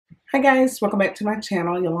Hi guys, welcome back to my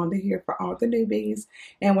channel. Yolanda here for all the newbies,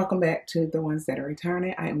 and welcome back to the ones that are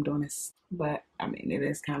returning. I am doing this, but I mean it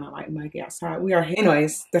is kind of like muggy outside.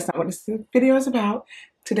 Anyways, that's not what this video is about.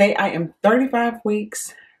 Today I am 35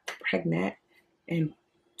 weeks pregnant in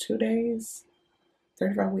 2 days.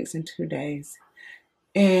 35 weeks in 2 days.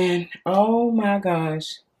 And oh my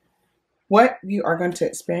gosh, what you are going to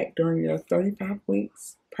expect during your 35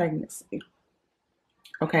 weeks pregnancy.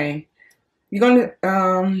 Okay, you're going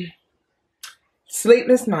to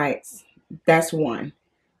sleepless nights, that's one.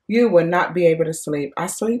 You will not be able to sleep. I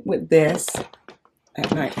sleep with this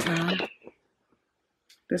at nighttime.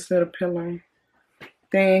 This little pillow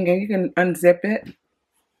thing, and you can unzip it.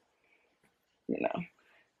 You know,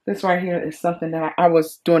 this right here is something that I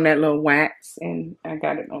was doing that little wax, and I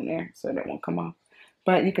got it on there so that won't come off.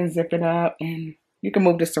 But you can zip it up, and you can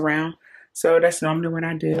move this around. So that's normally what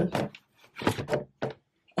I do.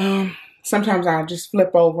 Sometimes I'll just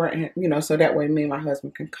flip over, and so that way me and my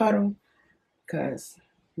husband can cuddle, because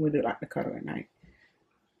we do like to cuddle at night.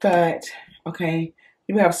 But, okay,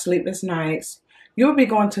 you have sleepless nights. You'll be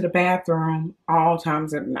going to the bathroom all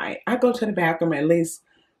times of the night. I go to the bathroom at least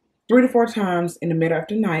 3 to 4 times in the middle of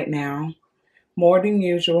the night now. More than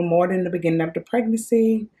usual, more than the beginning of the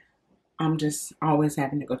pregnancy. I'm just always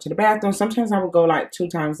having to go to the bathroom. Sometimes I would go like 2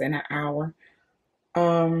 times in an hour.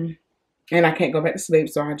 And I can't go back to sleep,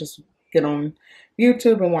 so I just get on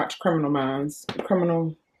YouTube and watch Criminal Minds.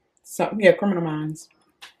 Criminal Minds.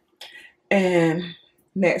 And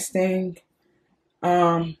next thing,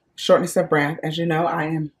 shortness of breath. As you know, I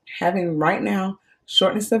am having right now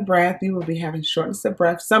shortness of breath. You will be having shortness of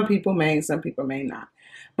breath. Some people may, some people may not.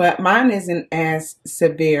 But mine isn't as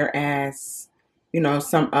severe as,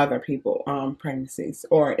 some other people pregnancies.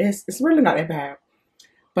 Or it's really not that bad.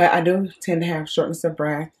 But I do tend to have shortness of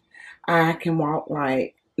breath. I can walk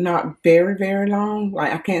like not very, very long.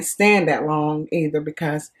 Like I can't stand that long either,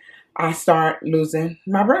 because I start losing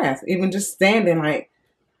my breath. Even just standing, like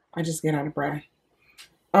I just get out of breath.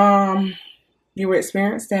 You will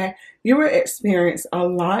experience that. You will experience a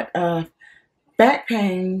lot of back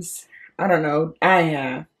pains. I don't know, I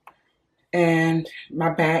have. And my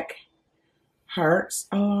back hurts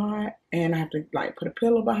a lot. And I have to like put a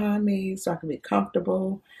pillow behind me so I can be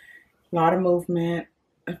comfortable. A lot of movement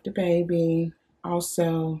of the baby.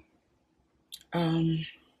 Also,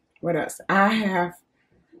 what else? I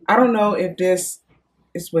don't know if this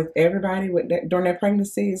is with everybody during their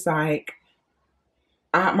pregnancy. It's like,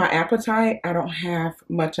 my appetite, I don't have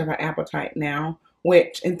much of an appetite now,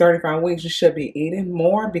 which in 35 weeks you should be eating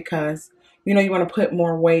more, because you want to put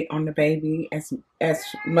more weight on the baby as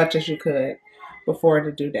much as you could before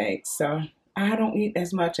the due date. So I don't eat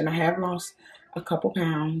as much, and I have lost a couple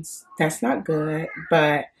pounds. That's not good,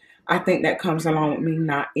 but I think that comes along with me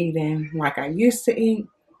not eating like I used to eat.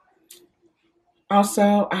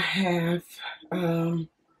 Also, I have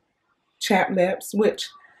chapped lips, which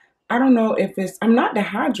I don't know if I'm not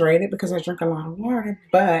dehydrated because I drink a lot of water,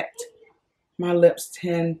 but my lips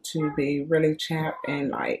tend to be really chapped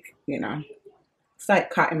and like, it's like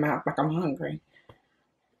cotton mouth, like I'm hungry.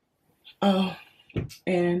 Oh,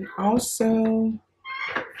 and also,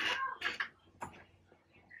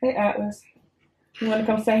 hey Atlas, you want to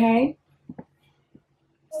come say hey?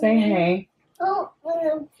 Say hey.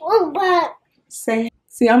 Say,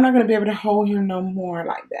 see, I'm not going to be able to hold him no more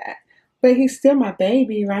like that, but he's still my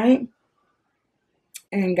baby, right?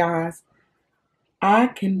 And guys, I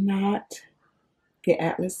cannot get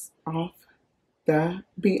Atlas off the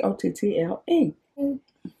BOTTLE.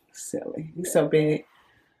 Silly. He's so big.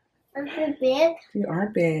 I'm so big. You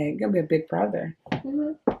are big. You're gonna be a big brother.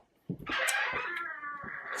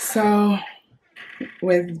 So,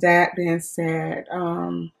 with that being said,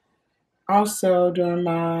 also during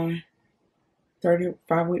my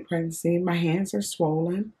 35-week pregnancy, my hands are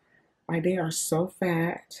swollen. Like they are so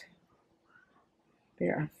fat. They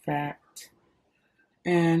are fat.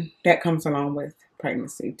 And that comes along with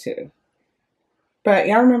pregnancy too. But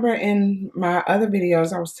y'all remember in my other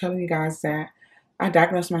videos, I was telling you guys that I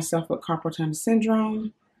diagnosed myself with carpal tunnel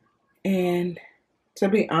syndrome. And to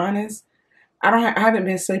be honest, I haven't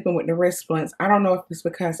been sleeping with the wrist splints. I don't know if it's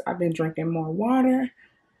because I've been drinking more water,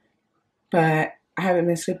 but I haven't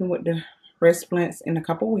been sleeping with the wrist splints in a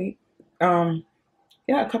couple weeks. A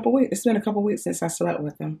couple weeks. It's been a couple weeks since I slept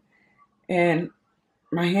with them. And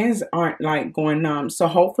my hands aren't like going numb. So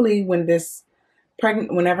hopefully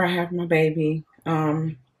whenever I have my baby,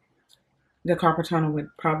 the carpal tunnel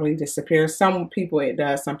would probably disappear. Some people it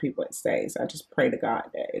does, some people it stays. I just pray to God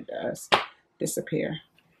that it does disappear.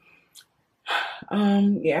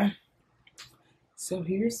 Yeah. So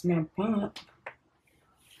here's my bump.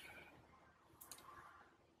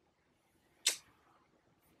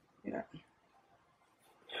 Yeah.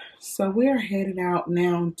 So we are headed out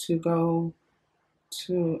now to go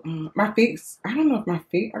to my feet. I don't know if my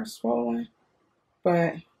feet are swollen,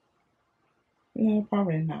 but no,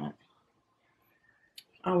 probably not.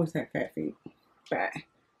 I always had fat feet, but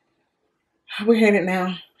we're headed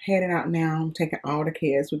out now. I'm taking all the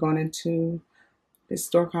kids. We're going into this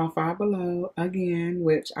store called Five Below again,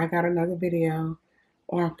 which I got another video,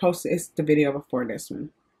 or I posted. It's the video before this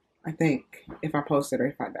one, I think, if I posted or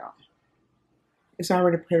if I don't. It's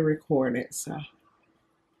already pre-recorded, so. All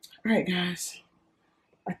right, guys.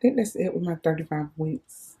 I think that's it with my 35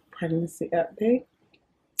 weeks pregnancy update.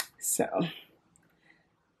 So,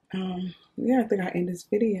 yeah, I think I end this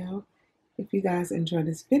video. If you guys enjoyed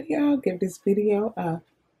this video, give this video a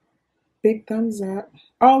big thumbs up.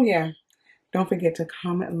 Oh, yeah. Don't forget to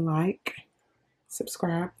comment, like,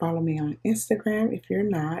 subscribe, follow me on Instagram if you're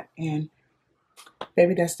not. And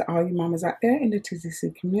baby dust to all you mamas out there in the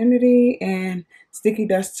TCC community. And sticky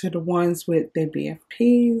dust to the ones with their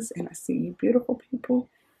BFPs. And I see you beautiful people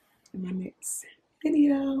in my next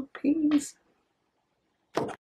video. Peace.